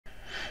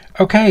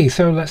Okay,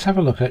 so let's have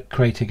a look at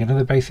creating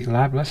another basic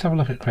lab. Let's have a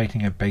look at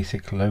creating a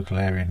basic local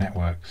area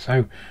network.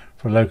 So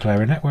for a local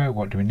area network,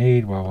 what do we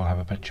need? Well, we'll have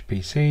a bunch of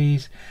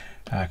PCs.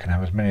 I can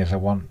have as many as I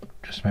want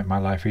just to make my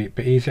life a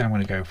bit easier. I'm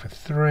going to go for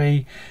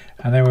 3,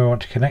 and then we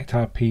want to connect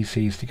our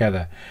PCs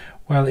together.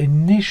 Well,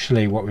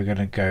 initially what we're going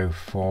to go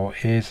for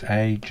is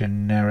a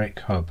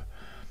generic hub.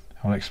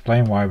 I'll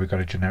explain why we've got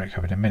a generic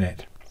hub in a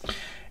minute.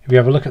 If you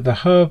have a look at the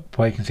hub,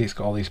 well, you can see it's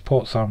got all these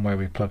ports on where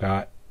we plug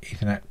our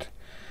Ethernet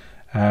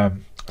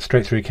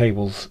straight through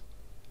cables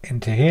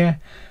into here.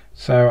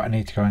 So I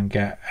need to go and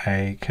get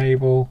a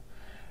cable.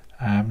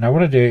 Now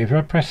what I do, if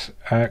I press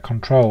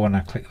Control and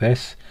I click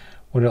this,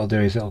 what it'll do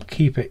is it'll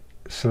keep it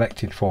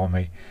selected for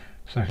me.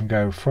 So I can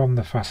go from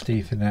the fast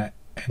Ethernet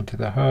into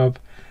the hub,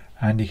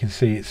 and you can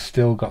see it's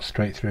still got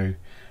straight through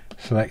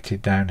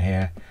selected down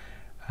here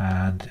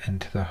and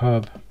into the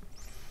hub,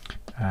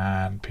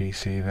 and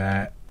PC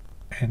there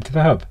into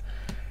the hub.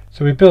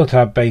 So we built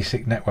our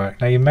basic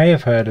network. Now you may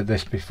have heard of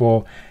this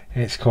before.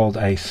 It's called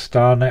a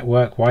star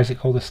network. Why is it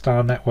called a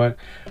star network?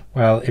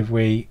 Well, if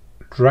we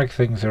drag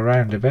things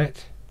around a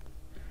bit,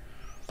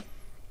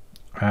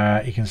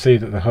 you can see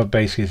that the hub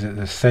basically is at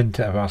the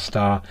center of our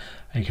star,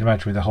 and you can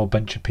imagine with a whole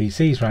bunch of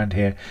PCs around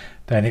here,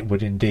 then it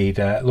would indeed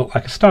look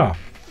like a star.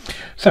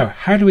 So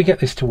how do we get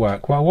this to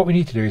work? Well, what we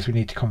need to do is we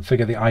need to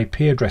configure the IP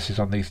addresses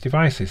on these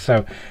devices.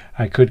 So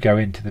I could go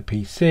into the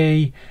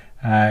PC,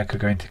 I could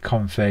go into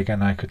config,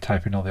 and I could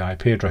type in all the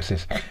IP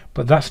addresses,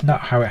 but that's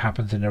not how it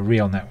happens in a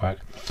real network.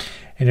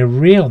 In a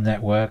real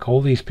network,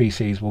 all these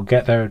PCs will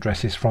get their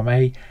addresses from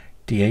a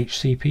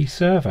DHCP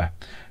server.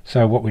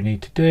 So what we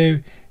need to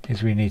do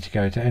is we need to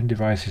go to end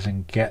devices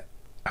and get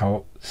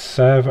our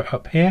server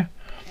up here.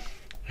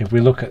 If we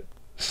look at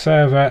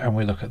server and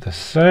we look at the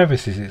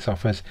services it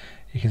offers,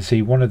 you can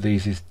see one of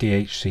these is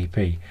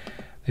DHCP.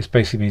 This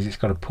basically means it's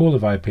got a pool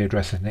of IP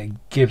addresses and it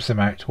gives them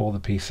out to all the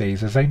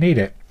PCs as they need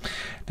it.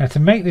 Now to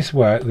make this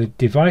work, the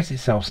device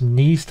itself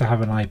needs to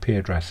have an IP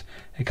address.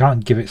 It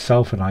can't give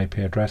itself an IP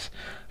address.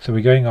 So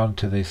we're going on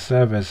to the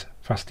server's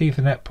fast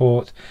Ethernet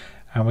port,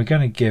 and we're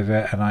going to give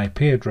it an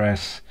IP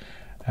address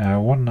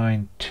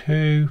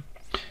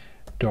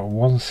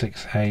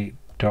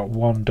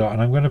 192.168.1.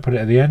 and I'm going to put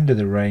it at the end of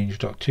the range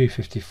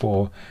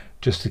 .254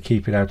 just to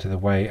keep it out of the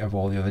way of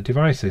all the other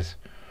devices.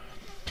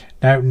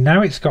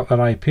 Now it's got that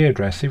IP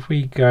address. If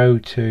we go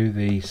to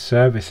the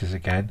services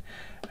again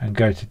and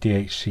go to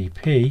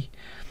DHCP,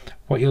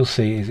 what you'll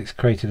see is it's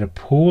created a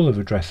pool of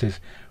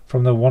addresses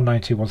from the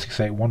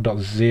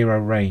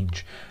 192.168.1.0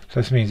 range. So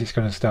this means it's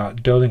going to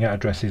start doling out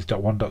addresses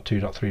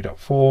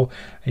 .1.2.3.4,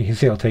 and you can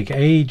see it'll take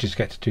ages to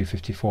get to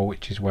 254,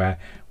 which is where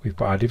we've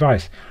put our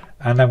device.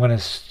 And I'm going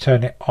to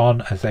turn it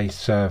on as a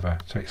server,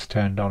 so it's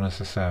turned on as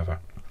a server.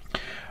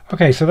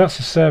 Okay, so that's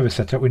the server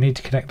setup. We need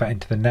to connect that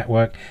into the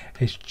network.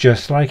 It's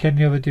just like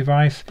any other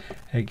device.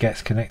 It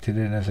gets connected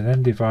in as an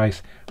end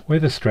device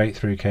with a straight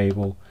through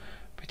cable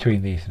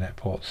between the Ethernet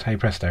ports. Hey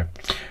presto.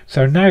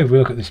 So now if we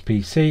look at this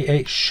PC,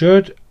 it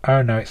should,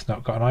 oh no, it's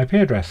not got an IP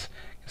address.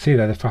 You can see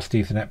there the fast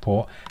Ethernet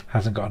port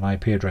hasn't got an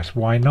IP address.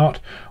 Why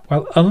not?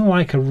 Well,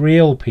 unlike a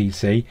real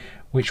PC,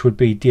 which would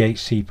be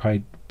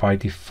DHCP by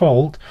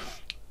default,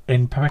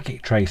 in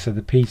Packet Tracer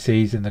the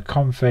PCs in the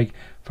config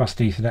fast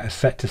Ethernet are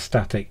set to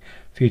static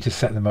for you to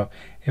set them up.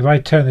 If I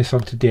turn this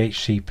on to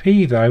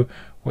DHCP though,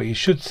 what you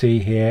should see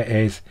here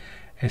is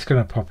it's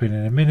going to pop in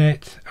a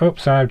minute.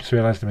 Oops, sorry, I've just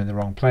realised I'm in the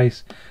wrong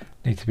place.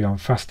 Need to be on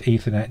fast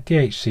Ethernet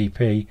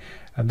DHCP,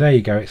 and there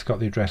you go, it's got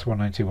the address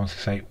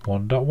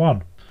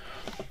 192.168.1.1.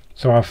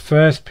 So our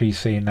first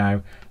PC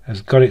now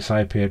has got its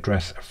IP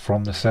address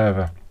from the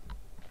server.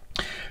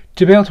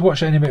 To be able to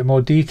watch it in a bit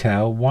more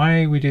detail,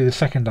 why we do the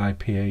second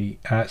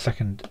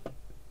second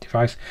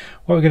device,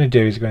 what we're going to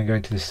do is we're going to go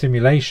into the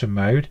simulation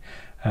mode,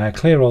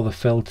 clear all the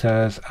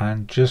filters,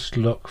 and just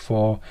look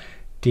for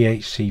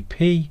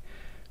DHCP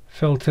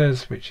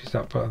filters, which is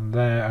that button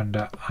there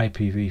under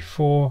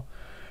IPv4.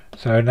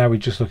 So now we're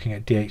just looking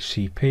at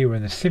DHCP. We're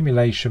in the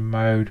simulation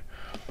mode.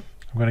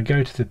 I'm going to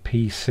go to the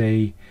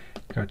PC,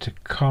 go to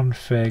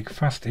config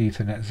fast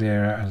Ethernet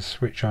 0 and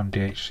switch on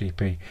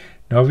DHCP.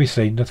 Now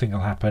obviously nothing will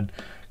happen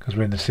because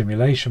we're in the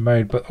simulation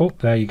mode, but oh,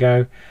 there you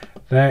go,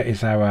 there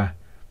is our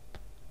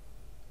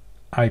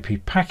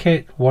IP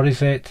packet. What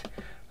is it?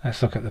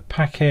 Let's look at the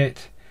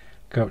packet,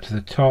 go up to the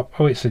top.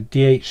 Oh, it's a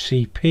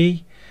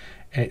DHCP.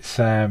 It's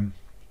the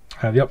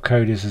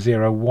opcode is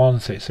a 01,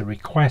 so it's a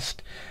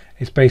request.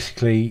 It's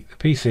basically the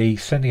PC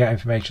sending out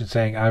information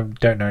saying I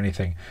don't know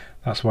anything.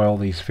 That's why all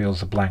these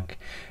fields are blank.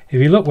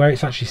 If you look where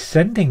it's actually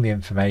sending the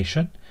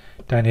information,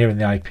 down here in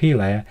the IP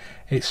layer,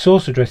 its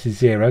source address is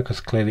 0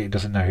 because clearly it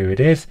doesn't know who it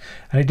is,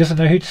 and it doesn't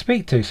know who to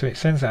speak to, so it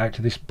sends it out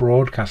to this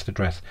broadcast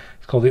address.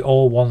 It's called the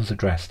all ones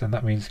address, and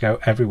that means go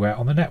everywhere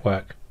on the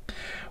network.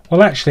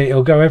 Well, actually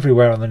it'll go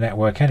everywhere on the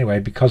network anyway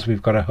because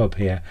we've got a hub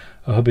here.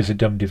 A hub is a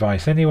dumb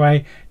device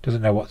anyway,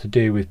 doesn't know what to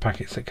do with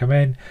packets that come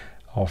in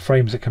or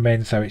frames that come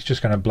in, so it's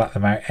just going to black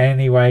them out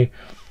anyway.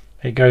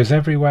 It goes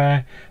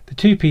everywhere. The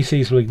two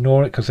PCs will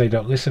ignore it because they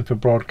don't listen for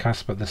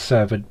broadcast, but the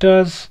server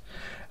does,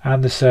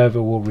 and the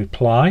server will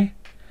reply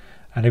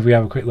And if we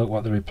have a quick look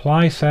what the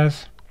reply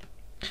says,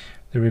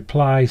 the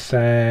reply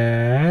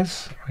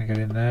says, I'll get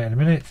in there in a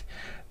minute,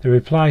 the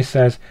reply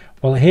says,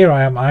 well, here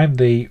I am, I'm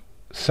the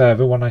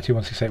server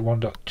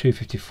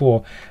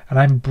 192.168.1.254, and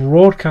I'm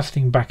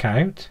broadcasting back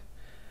out,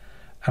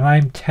 and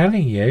I'm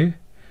telling you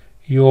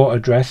your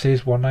address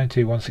is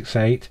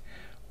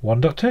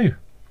 192.168.1.2,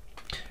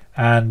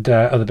 and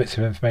other bits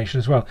of information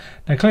as well.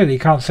 Now clearly you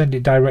can't send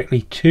it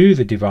directly to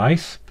the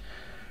device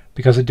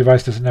because the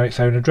device doesn't know its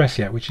own address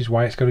yet, which is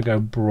why it's got to go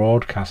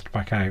broadcast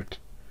back out.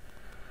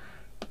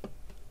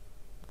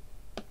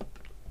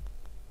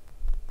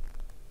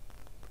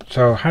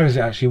 So how does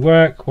it actually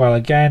work? Well,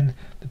 again,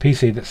 the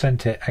PC that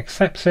sent it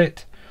accepts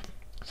it,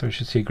 so we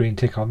should see a green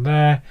tick on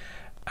there,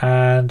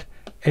 and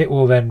it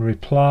will then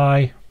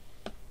reply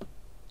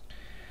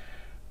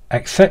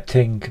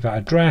accepting that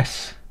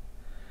address,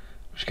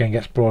 which again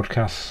gets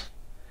broadcast.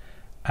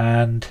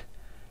 And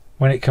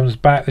when it comes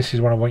back, this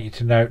is what I want you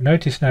to note.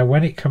 Notice now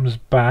when it comes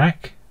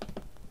back,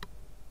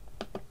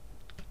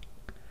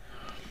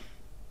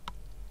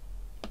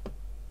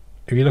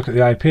 if you look at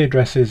the IP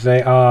addresses,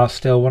 they are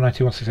still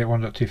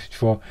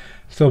 192.168.1.254,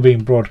 still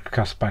being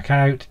broadcast back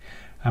out.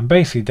 And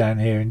basically down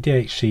here in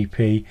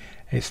DHCP,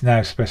 it's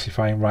now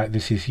specifying, right,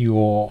 this is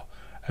your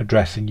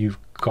address and you've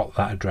got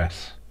that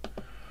address.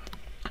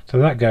 So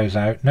that goes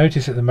out.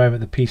 Notice at the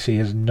moment the PC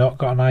has not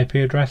got an IP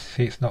address.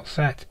 See, it's not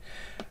set.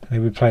 And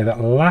if we play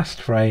that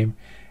last frame,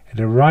 it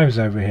arrives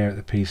over here at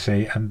the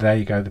PC, and there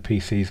you go, the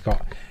PC's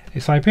got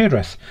its IP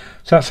address.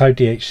 So that's how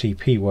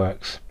DHCP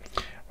works.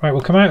 Right,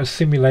 we'll come out of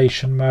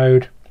simulation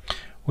mode.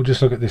 We'll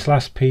just look at this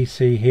last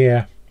PC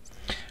here.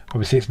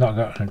 Obviously it's not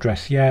got an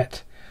address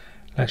yet.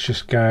 Let's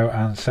just go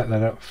and set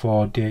that up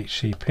for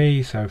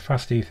DHCP. So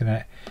fast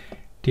Ethernet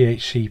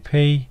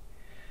DHCP,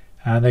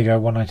 and they go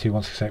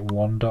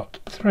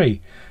 192.168.1.3.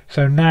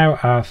 So now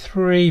our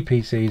three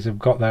PCs have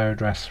got their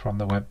address from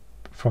the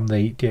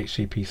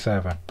DHCP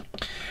server.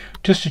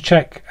 Just to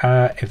check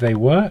if they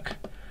work,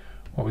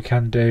 what we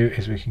can do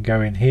is we can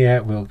go in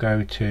here, we'll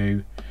go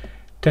to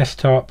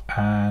desktop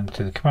and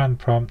to the command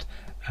prompt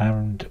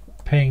and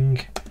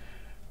ping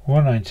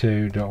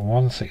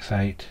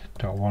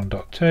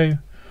 192.168.1.2,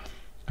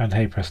 and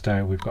hey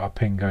presto, we've got a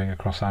ping going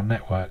across our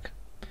network.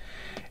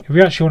 If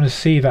we actually want to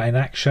see that in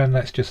action,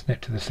 let's just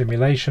snip to the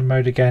simulation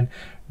mode again.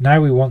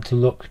 Now we want to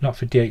look not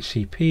for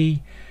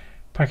DHCP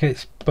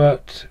packets,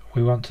 but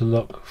we want to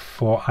look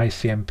for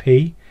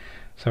ICMP.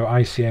 So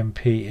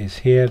ICMP is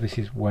here. This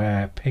is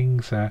where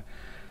pings are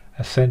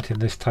sent in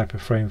this type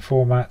of frame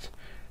format.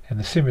 In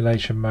the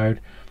simulation mode,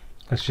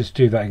 let's just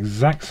do that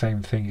exact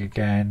same thing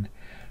again.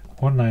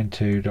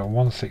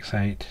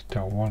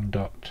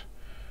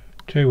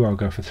 192.168.1.2. I'll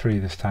go for 3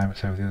 this time,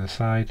 it's over the other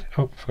side.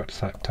 Oh, forgot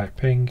to type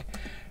ping.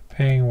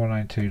 Ping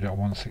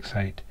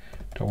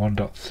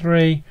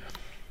 192.168.1.3.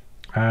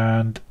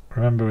 And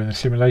remember, we're in the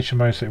simulation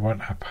mode, so it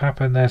won't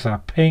happen. There's our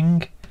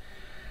ping.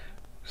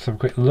 Let's have a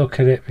quick look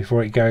at it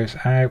before it goes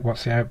out.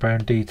 What's the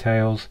outbound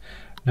details?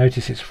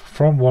 Notice it's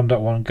from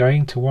 1.1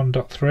 going to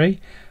 1.3.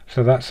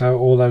 So that's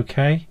all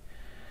okay.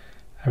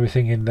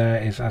 Everything in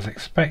there is as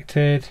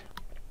expected.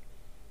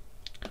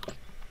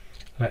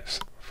 Let's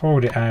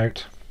forward it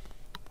out.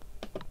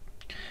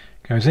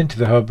 Goes into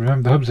the hub.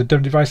 Remember, the hub's a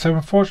dumb device, so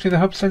unfortunately the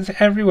hub sends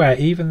it everywhere,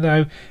 even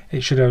though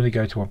it should only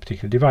go to one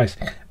particular device.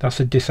 That's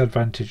a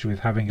disadvantage with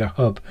having a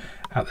hub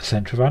at the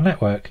center of our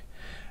network.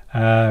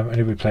 And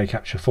if we play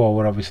capture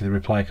forward, obviously the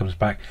reply comes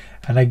back,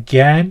 and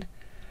again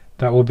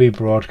that will be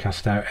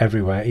broadcast out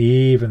everywhere,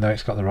 even though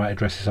it's got the right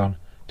addresses on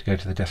to go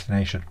to the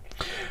destination.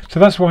 So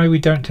that's why we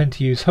don't tend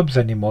to use hubs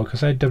anymore, because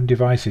they're dumb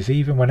devices.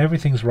 Even when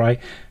everything's right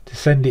to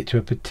send it to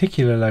a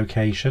particular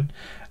location,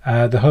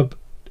 the hub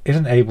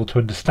isn't able to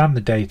understand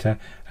the data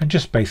and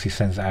just basically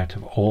sends it out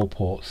of all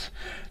ports.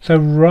 So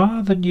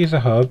rather than use a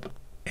hub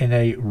in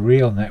a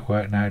real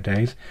network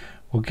nowadays,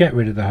 we'll get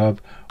rid of the hub.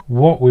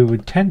 What we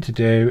would tend to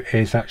do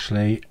is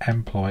actually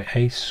employ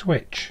a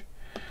switch.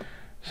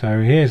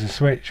 So here's a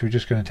switch. We're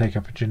just going to take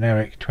up a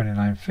generic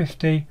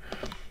 2950.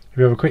 If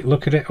you have a quick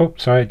look at it, oh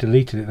sorry, I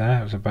deleted it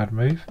there, it was a bad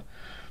move.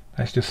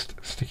 Let's just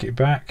stick it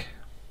back.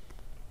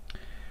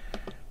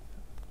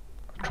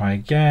 Try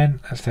again.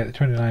 Let's take the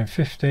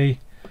 2950.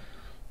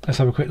 Let's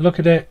have a quick look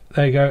at it.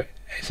 There you go.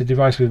 It's a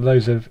device with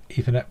loads of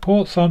Ethernet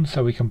ports on,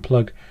 so we can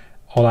plug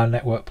all our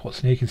network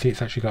ports, and you can see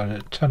it's actually got a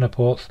ton of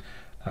ports.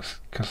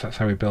 That's because that's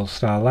how we build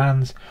star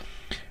LANs.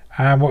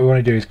 And what we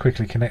want to do is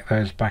quickly connect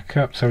those back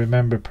up. So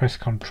remember, press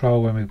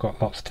Control when we've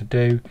got lots to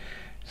do.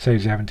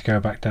 Saves you having to go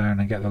back down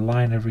and get the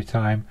line every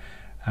time.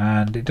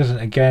 And it doesn't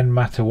again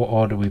matter what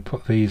order we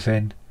put these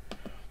in.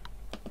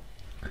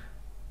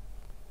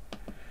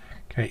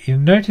 Okay, you'll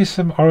notice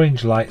some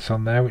orange lights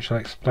on there, which I'll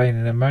explain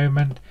in a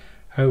moment.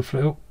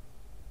 Hopefully, oh,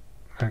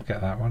 I'll get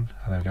that one.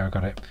 Oh, there we go, I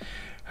got it.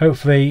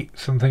 Hopefully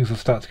some things will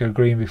start to go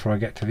green before I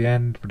get to the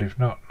end, but if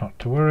not, not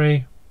to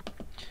worry.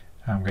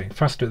 I'm getting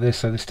faster at this,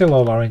 so they're still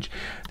all orange.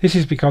 This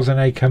is because in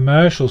a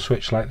commercial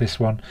switch like this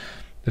one,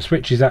 the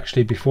switch is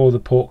actually, before the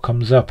port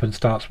comes up and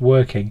starts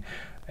working,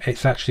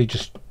 it's actually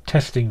just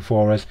testing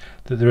for us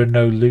that there are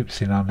no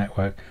loops in our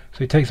network.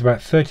 So it takes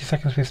about 30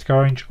 seconds for this to go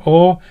orange,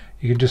 or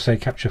you can just say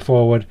capture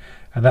forward,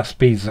 and that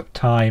speeds up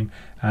time,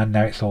 and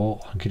now it's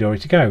all hunky-dory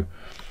to go.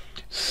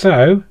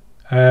 So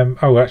oh,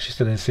 we're actually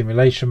still in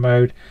simulation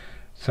mode,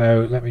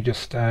 so let me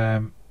just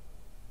come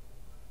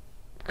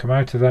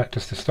out of that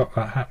just to stop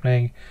that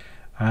happening,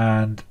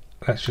 and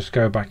let's just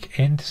go back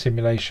into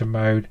simulation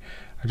mode.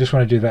 I just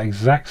want to do that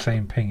exact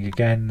same ping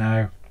again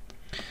now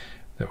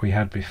that we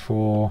had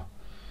before.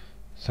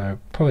 So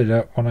pull it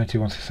up,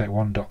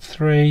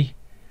 192.168.1.3.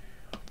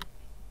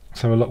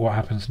 So we'll look what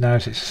happens now.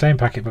 So it's the same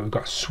packet, but we've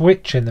got a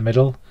switch in the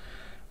middle.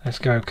 Let's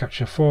go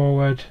capture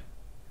forward.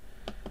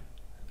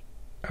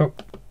 Oh,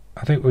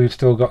 I think we've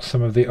still got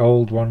some of the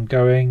old one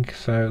going,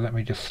 so let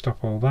me just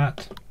stop all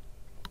that.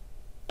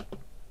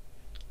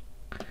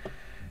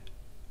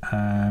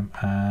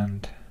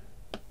 And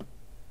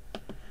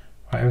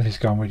right, everything's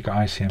gone. We've got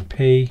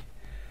ICMP,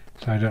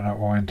 so I don't know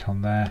what went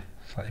on there.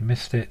 Slightly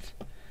missed it.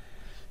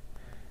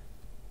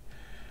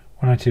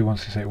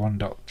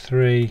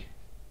 192.168.1.3.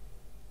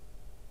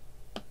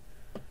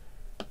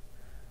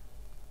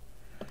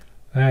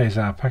 There is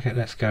our packet.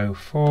 Let's go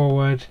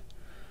forward.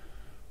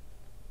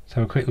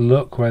 So a quick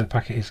look where the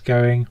packet is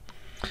going.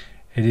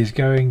 It is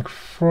going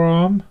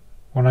from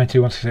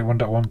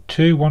 192.168.1.1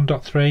 to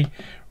 1.3.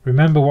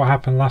 Remember what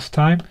happened last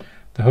time?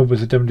 The hub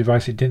was a dumb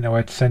device, it didn't know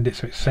where to send it,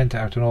 so it sent it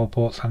out on all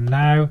ports, and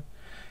now,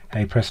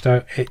 hey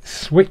presto, it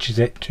switches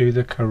it to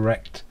the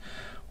correct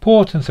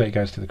port, and so it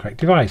goes to the correct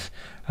device.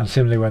 And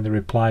similarly, when the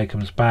reply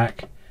comes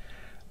back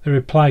to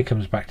the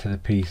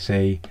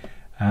PC,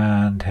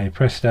 and hey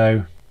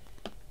presto,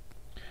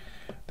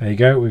 there you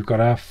go, we've got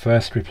our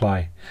first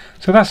reply.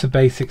 So that's the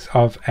basics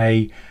of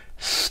a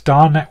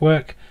star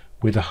network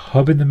with a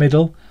hub in the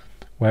middle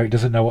where it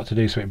doesn't know what to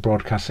do, so it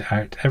broadcasts it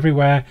out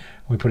everywhere.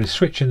 We put a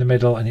switch in the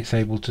middle and it's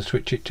able to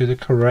switch it to the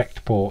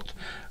correct port.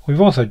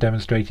 We've also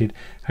demonstrated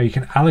how you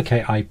can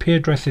allocate IP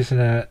addresses in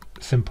a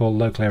simple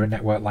local area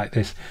network like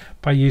this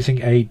by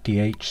using a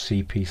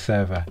DHCP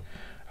server.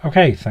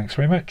 Okay, thanks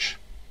very much.